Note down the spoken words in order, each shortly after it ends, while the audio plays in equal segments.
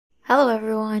Hello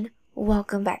everyone,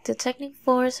 welcome back to Technique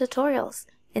 4's tutorials.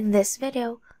 In this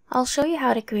video, I'll show you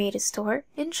how to create a store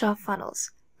in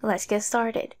ShopFunnels. Let's get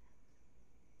started.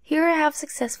 Here I have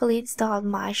successfully installed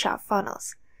my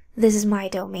ShopFunnels. This is my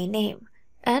domain name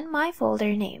and my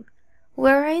folder name,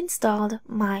 where I installed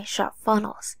my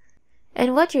ShopFunnels.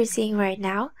 And what you're seeing right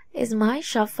now is my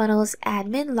ShopFunnels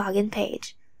admin login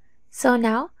page. So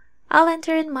now, I'll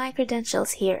enter in my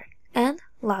credentials here and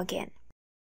log in.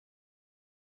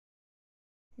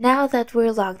 Now that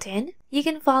we're logged in, you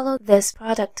can follow this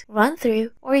product run through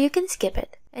or you can skip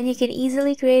it, and you can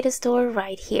easily create a store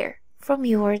right here from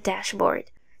your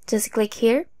dashboard. Just click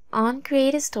here on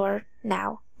Create a Store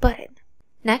Now button.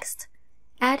 Next,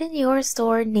 add in your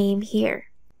store name here.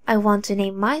 I want to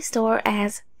name my store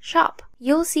as Shop.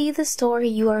 You'll see the store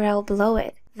URL below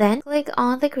it. Then click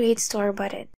on the Create Store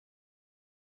button.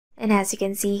 And as you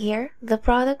can see here, the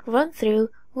product run through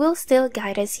will still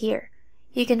guide us here.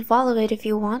 You can follow it if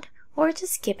you want, or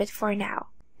just skip it for now.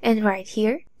 And right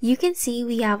here, you can see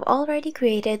we have already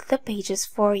created the pages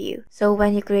for you. So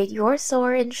when you create your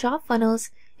store in ShopFunnels,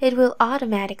 it will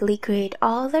automatically create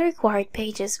all the required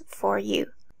pages for you.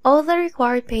 All the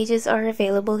required pages are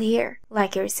available here,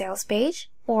 like your sales page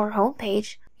or home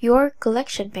page, your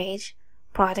collection page,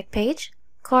 product page,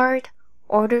 cart,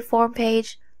 order form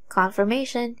page,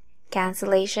 confirmation,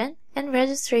 cancellation, and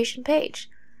registration page,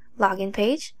 login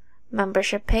page,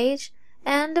 membership page,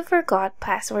 and the forgot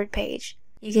password page.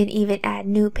 You can even add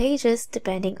new pages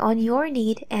depending on your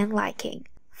need and liking.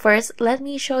 First, let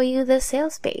me show you the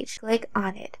sales page. Click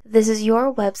on it. This is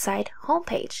your website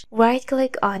homepage.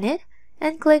 Right-click on it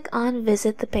and click on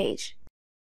Visit the Page.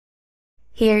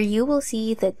 Here you will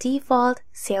see the default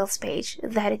sales page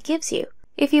that it gives you.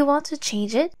 If you want to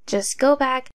change it, just go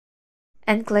back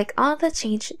and click on the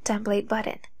Change Template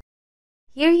button.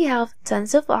 Here you have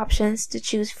tons of options to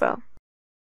choose from.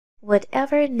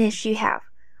 Whatever niche you have,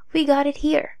 we got it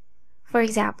here. For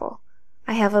example,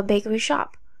 I have a bakery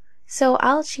shop, so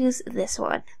I'll choose this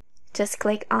one. Just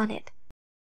click on it.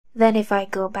 Then if I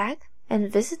go back and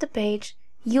visit the page,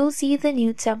 you'll see the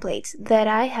new templates that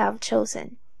I have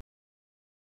chosen.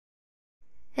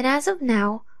 And as of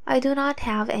now, I do not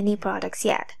have any products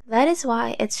yet. That is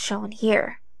why it's shown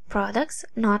here. Products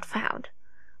not found.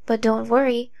 But don't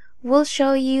worry, we'll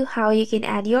show you how you can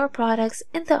add your products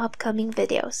in the upcoming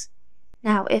videos.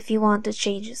 Now, if you want to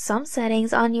change some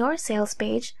settings on your sales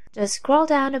page, just scroll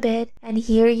down a bit and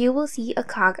here you will see a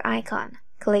cog icon.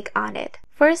 Click on it.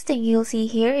 First thing you'll see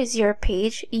here is your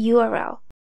page URL.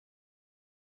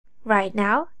 Right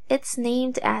now, it's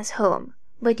named as home,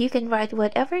 but you can write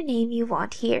whatever name you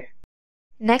want here.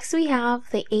 Next, we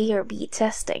have the A or B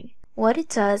testing. What it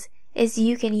does is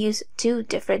you can use two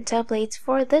different templates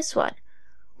for this one,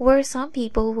 where some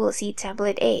people will see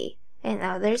template A and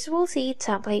others will see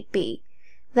template B.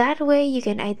 That way you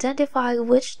can identify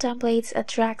which templates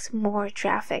attracts more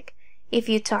traffic. If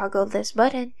you toggle this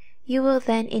button, you will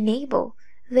then enable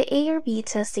the A or B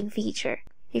testing feature.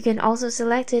 You can also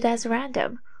select it as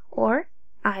random or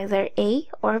either A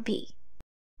or B.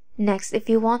 Next, if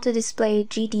you want to display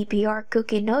GDPR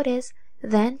cookie notice,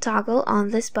 then toggle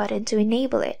on this button to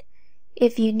enable it.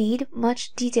 If you need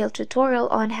much detailed tutorial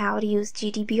on how to use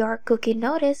GDPR cookie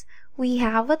notice, we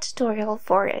have a tutorial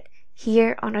for it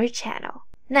here on our channel.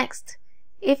 Next,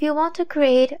 if you want to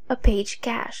create a page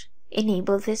cache,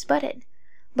 enable this button.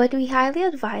 But we highly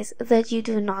advise that you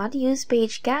do not use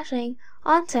page caching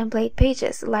on template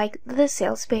pages like the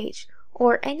sales page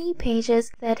or any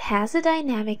pages that has a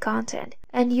dynamic content.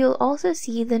 And you'll also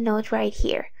see the note right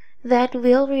here that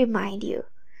will remind you.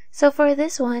 So for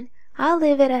this one, I'll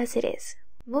leave it as it is.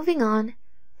 Moving on,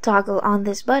 toggle on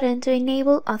this button to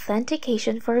enable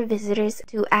authentication for visitors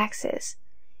to access.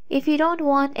 If you don't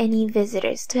want any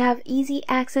visitors to have easy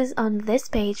access on this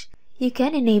page, you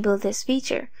can enable this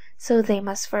feature, so they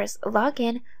must first log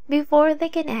in before they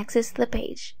can access the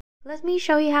page. Let me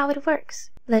show you how it works.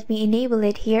 Let me enable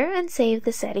it here and save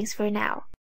the settings for now.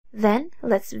 Then,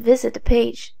 let's visit the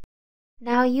page.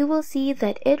 Now you will see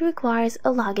that it requires a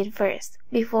login first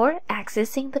before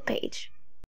accessing the page.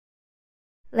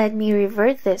 Let me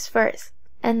revert this first,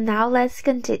 and now let's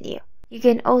continue. You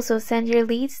can also send your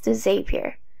leads to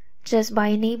Zapier just by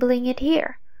enabling it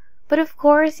here. But of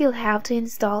course, you'll have to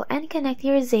install and connect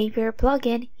your Zapier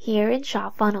plugin here in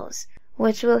ShopFunnels,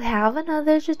 which will have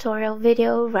another tutorial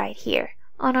video right here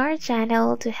on our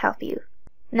channel to help you.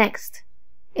 Next,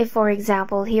 if for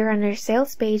example here on your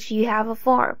sales page you have a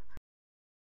form,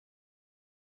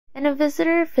 and a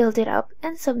visitor filled it up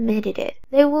and submitted it,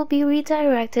 they will be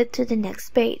redirected to the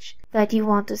next page that you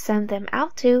want to send them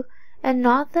out to and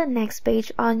not the next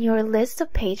page on your list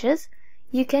of pages.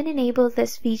 you can enable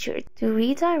this feature to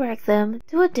redirect them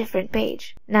to a different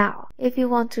page. Now, if you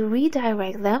want to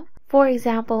redirect them, for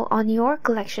example on your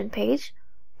collection page,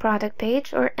 product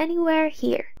page, or anywhere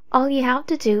here, all you have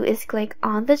to do is click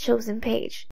on the chosen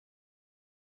page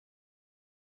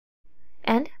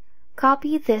and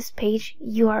copy this page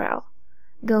URL.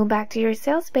 Go back to your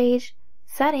sales page,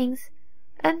 settings,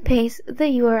 and paste the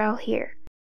URL here.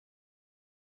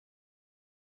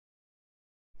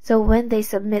 So when they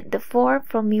submit the form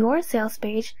from your sales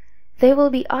page, they will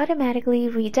be automatically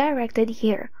redirected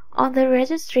here on the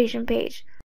registration page.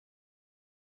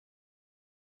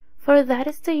 For that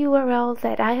is the URL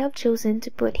that I have chosen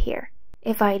to put here.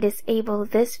 If I disable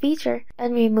this feature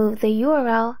and remove the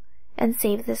URL and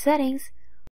save the settings,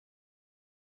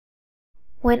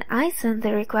 when I send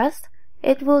the request,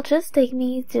 it will just take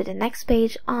me to the next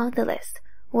page on the list,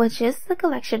 which is the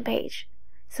collection page.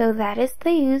 So that is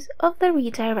the use of the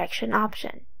redirection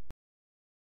option.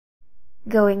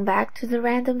 Going back to the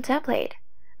random template,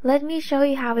 let me show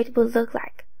you how it will look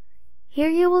like. Here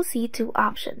you will see two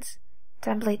options,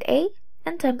 template A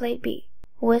and template B,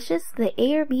 which is the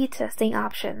A or B testing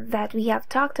option that we have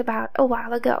talked about a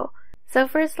while ago. So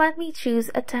first let me choose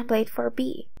a template for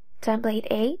B. Template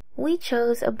A, we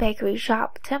chose a bakery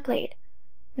shop template.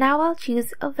 Now I'll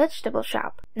choose a vegetable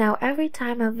shop. Now every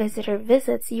time a visitor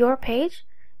visits your page,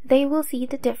 they will see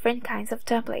the different kinds of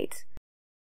templates.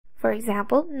 For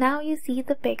example, now you see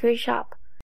the bakery shop.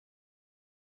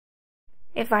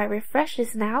 If I refresh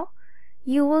this now,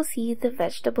 you will see the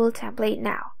vegetable template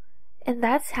now. And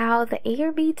that's how the A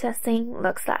or B testing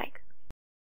looks like.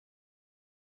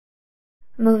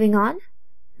 Moving on,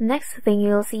 next thing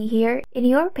you'll see here in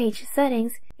your page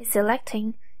settings is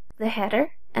selecting the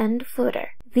header and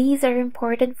footer. These are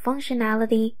important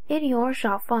functionality in your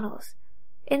ShopFunnels.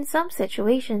 In some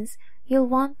situations, you'll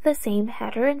want the same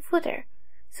header and footer,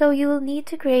 so you will need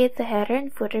to create the header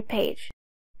and footer page.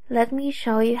 Let me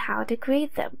show you how to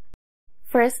create them.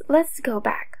 First, let's go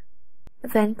back.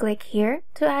 Then click here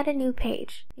to add a new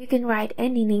page. You can write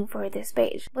any name for this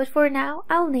page, but for now,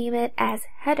 I'll name it as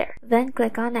header. Then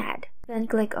click on add. Then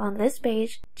click on this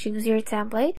page, choose your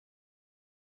template,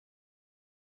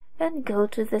 and go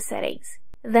to the settings.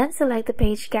 Then select the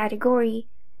page category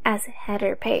as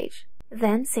header page.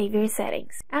 Then save your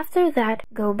settings. After that,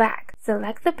 go back,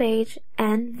 select the page,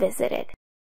 and visit it.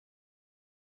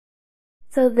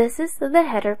 So this is the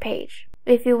header page.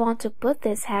 If you want to put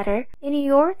this header in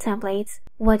your templates,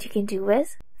 what you can do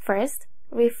is, first,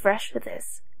 refresh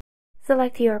this.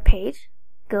 Select your page,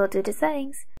 go to the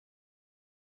settings,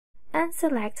 and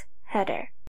select header.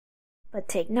 But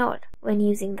take note, when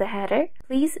using the header,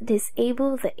 please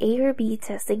disable the A or B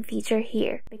testing feature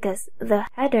here because the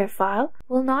header file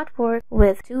will not work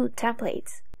with two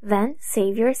templates. Then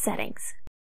save your settings.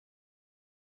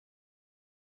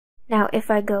 Now if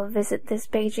I go visit this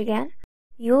page again,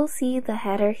 you'll see the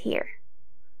header here.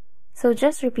 So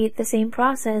just repeat the same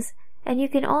process and you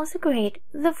can also create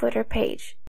the footer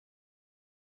page.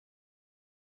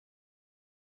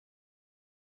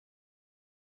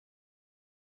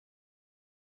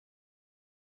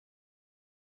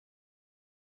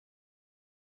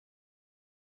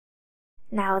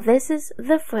 Now this is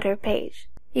the footer page.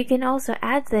 You can also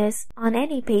add this on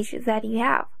any page that you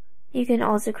have. You can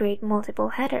also create multiple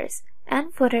headers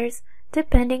and footers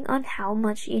depending on how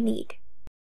much you need.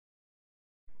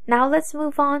 Now let's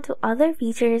move on to other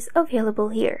features available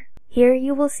here. Here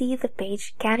you will see the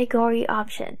page category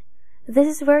option. This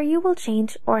is where you will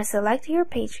change or select your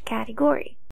page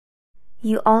category.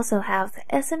 You also have the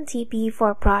SMTP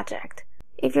for project.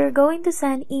 If you're going to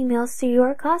send emails to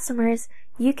your customers,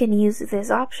 you can use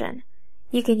this option.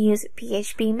 You can use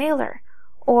PHP Mailer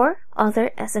or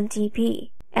other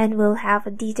SMTP, and we'll have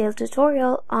a detailed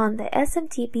tutorial on the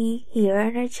SMTP here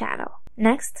on our channel.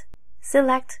 Next,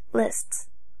 select lists.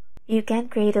 You can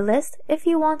create a list if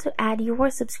you want to add your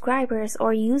subscribers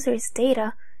or users'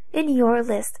 data in your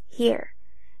list here.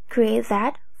 Create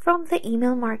that from the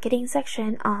email marketing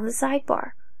section on the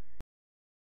sidebar.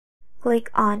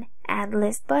 Click on Add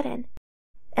List button.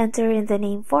 Enter in the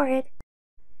name for it.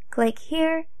 Click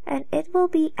here and it will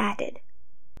be added.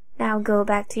 Now go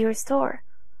back to your store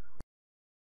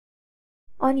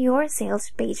on your sales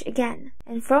page again,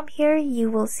 and from here you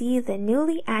will see the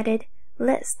newly added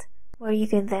list where you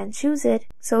can then choose it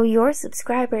so your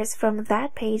subscribers from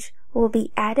that page will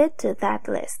be added to that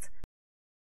list.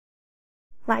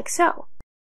 Like so.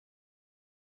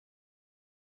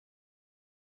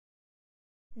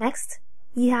 Next,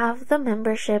 you have the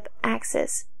membership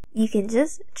access. You can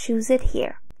just choose it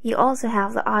here. You also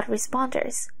have the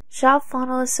autoresponders.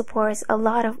 ShopFunnels supports a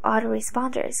lot of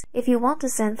autoresponders. If you want to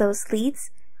send those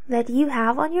leads that you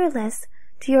have on your list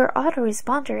to your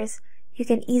autoresponders, you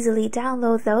can easily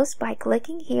download those by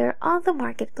clicking here on the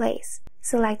marketplace.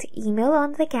 Select email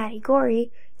on the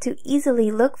category to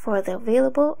easily look for the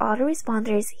available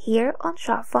autoresponders here on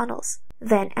ShopFunnels.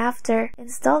 Then after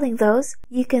installing those,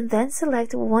 you can then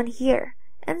select one here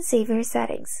and save your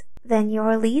settings. Then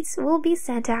your leads will be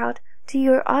sent out to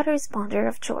your autoresponder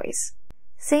of choice.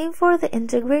 Same for the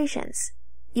integrations.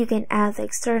 You can add the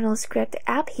external script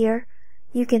app here.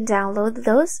 You can download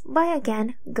those by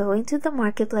again going to the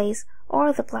marketplace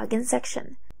or the plugin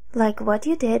section, like what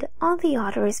you did on the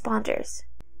autoresponders.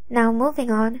 Now moving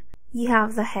on, you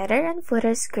have the header and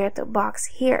footer script box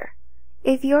here.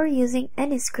 If you're using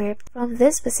any script from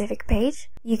this specific page,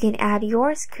 you can add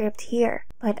your script here,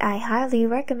 but I highly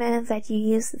recommend that you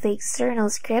use the external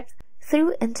script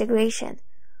through integration,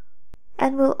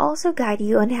 and will also guide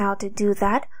you on how to do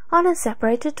that on a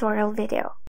separate tutorial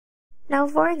video. Now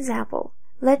for example,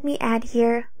 let me add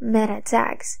here meta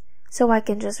tags, so I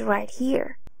can just write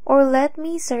here, or let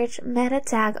me search meta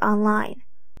tag online.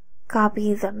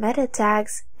 Copy the meta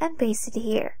tags and paste it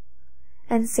here,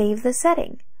 and save the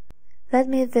setting. Let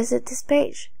me visit this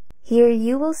page. Here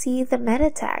you will see the meta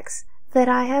tags that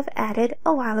I have added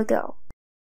a while ago.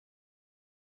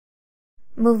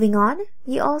 Moving on,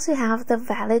 you also have the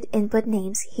valid input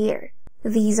names here.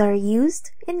 These are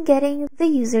used in getting the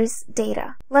user's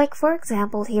data. Like for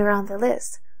example here on the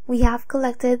list, we have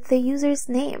collected the user's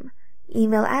name,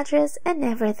 email address, and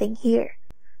everything here.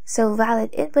 So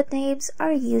valid input names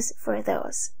are used for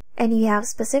those. And you have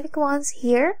specific ones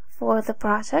here for the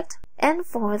project and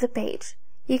for the page.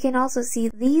 You can also see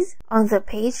these on the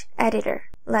page editor.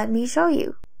 Let me show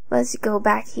you. Let's go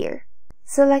back here.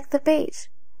 Select the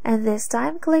page, and this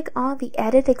time click on the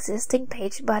Edit Existing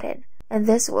Page button. And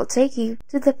this will take you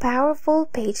to the powerful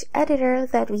page editor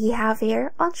that we have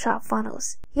here on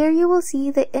ShopFunnels. Here you will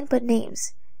see the input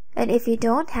names. And if you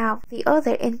don't have the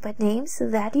other input names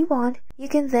that you want, you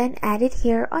can then add it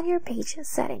here on your page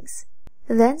settings.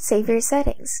 Then save your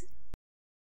settings.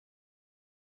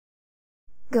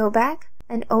 Go back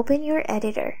and open your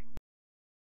editor.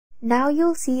 Now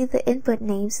you'll see the input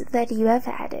names that you have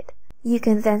added. You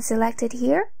can then select it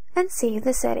here and save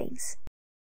the settings.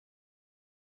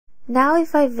 Now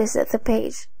if I visit the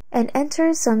page and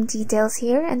enter some details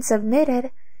here and submit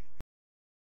it,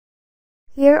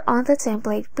 here on the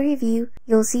template preview,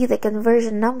 you'll see the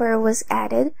conversion number was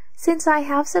added since I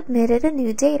have submitted a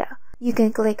new data. You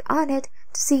can click on it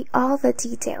to see all the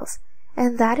details,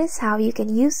 and that is how you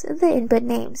can use the input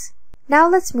names. Now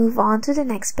let's move on to the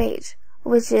next page,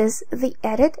 which is the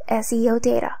Edit SEO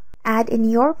data. Add in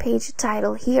your page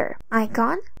title here,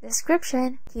 icon,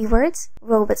 description, keywords,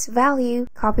 robots value,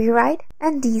 copyright,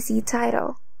 and DC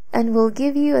title. And we'll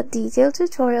give you a detailed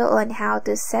tutorial on how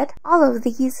to set all of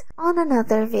these on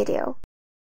another video.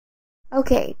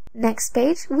 Okay, next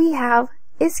page we have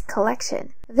is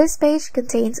collection. This page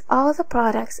contains all the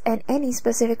products and any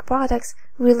specific products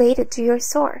related to your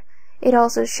store. It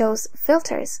also shows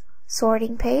filters,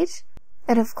 sorting page,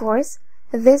 and of course,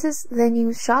 this is the new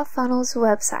ShopFunnels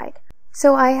website.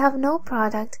 So I have no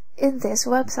product in this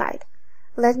website.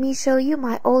 Let me show you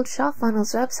my old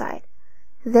ShopFunnels website.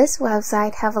 This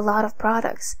website have a lot of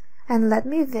products, and let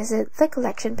me visit the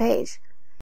collection page.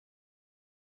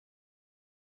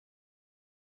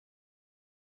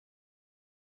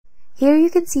 Here you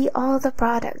can see all the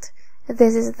product.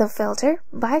 This is the filter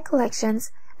by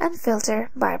collections and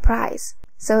filter by price.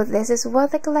 So this is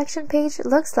what the collection page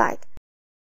looks like.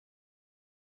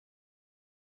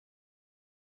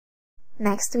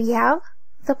 Next we have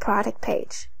the product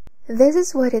page. This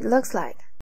is what it looks like.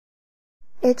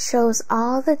 It shows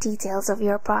all the details of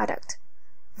your product.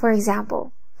 For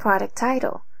example, product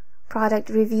title,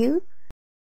 product review,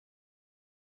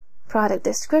 product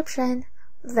description,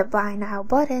 the buy now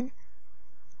button,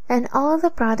 and all the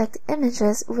product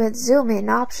images with zoom in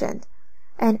option,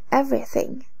 and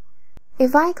everything.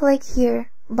 If I click here,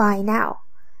 buy now,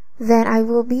 then I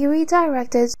will be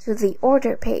redirected to the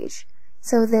order page.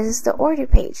 So this is the order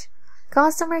page.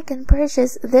 Customer can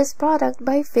purchase this product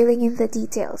by filling in the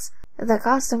details. The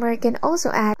customer can also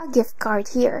add a gift card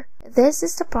here. This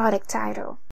is the product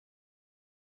title.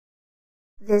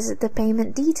 This is the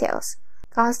payment details.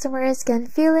 Customers can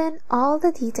fill in all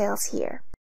the details here.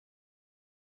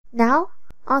 Now,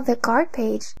 on the cart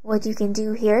page, what you can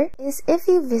do here is if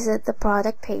you visit the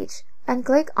product page and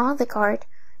click on the cart,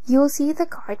 you'll see the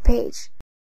cart page.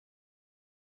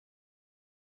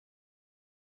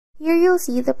 Here you'll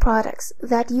see the products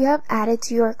that you have added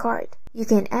to your cart. You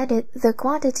can edit the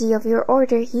quantity of your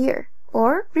order here,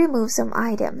 or remove some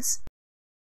items.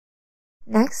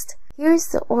 Next, here's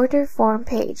the order form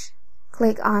page.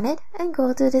 Click on it and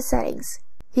go to the settings.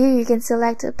 Here you can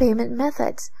select payment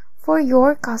methods for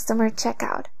your customer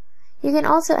checkout. You can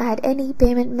also add any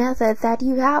payment method that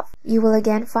you have. You will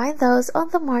again find those on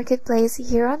the marketplace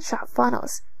here on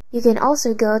ShopFunnels. You can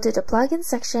also go to the plugin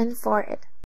section for it.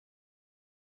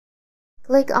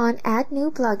 Click on Add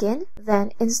New Plugin,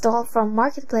 then Install from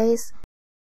Marketplace.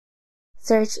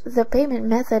 Search the payment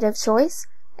method of choice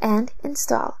and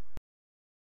install.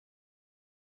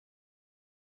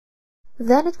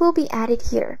 Then it will be added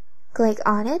here. Click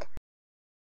on it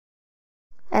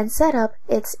and set up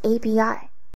its API.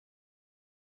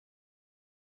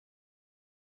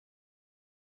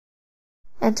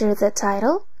 Enter the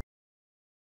title,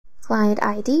 client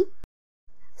ID,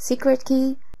 secret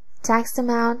key, tax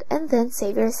amount, and then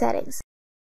save your settings.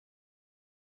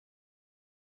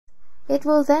 It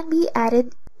will then be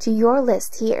added to your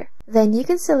list here. Then you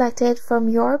can select it from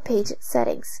your page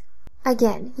settings.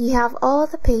 Again, you have all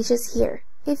the pages here.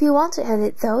 If you want to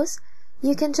edit those,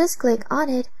 you can just click on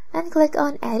it and click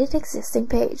on Edit Existing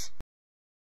Page.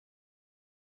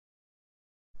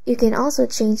 You can also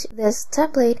change this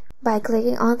template by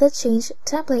clicking on the Change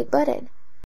Template button.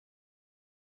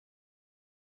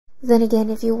 Then again,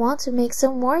 if you want to make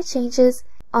some more changes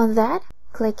on that,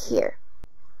 click here.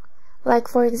 Like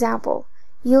for example,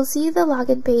 you'll see the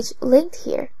login page linked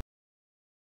here.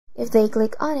 If they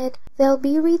click on it, they'll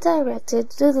be redirected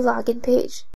to the login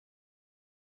page.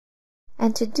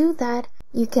 And to do that,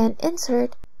 you can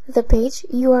insert the page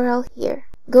URL here.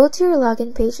 Go to your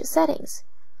login page settings,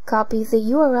 copy the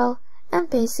URL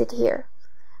and paste it here.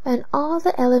 And all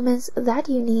the elements that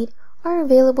you need are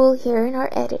available here in our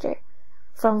editor,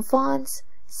 from fonts,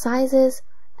 sizes,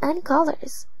 and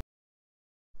colors.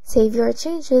 Save your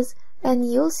changes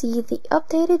and you'll see the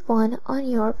updated one on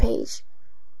your page.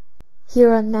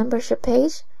 Here on Membership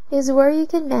page is where you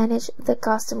can manage the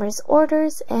customer's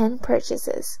orders and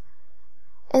purchases.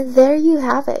 And there you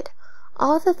have it,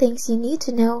 all the things you need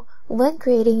to know when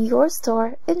creating your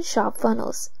store in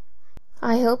ShopFunnels.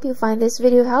 I hope you find this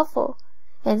video helpful,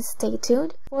 and stay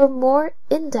tuned for more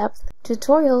in-depth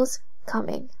tutorials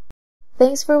coming.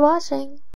 Thanks for watching!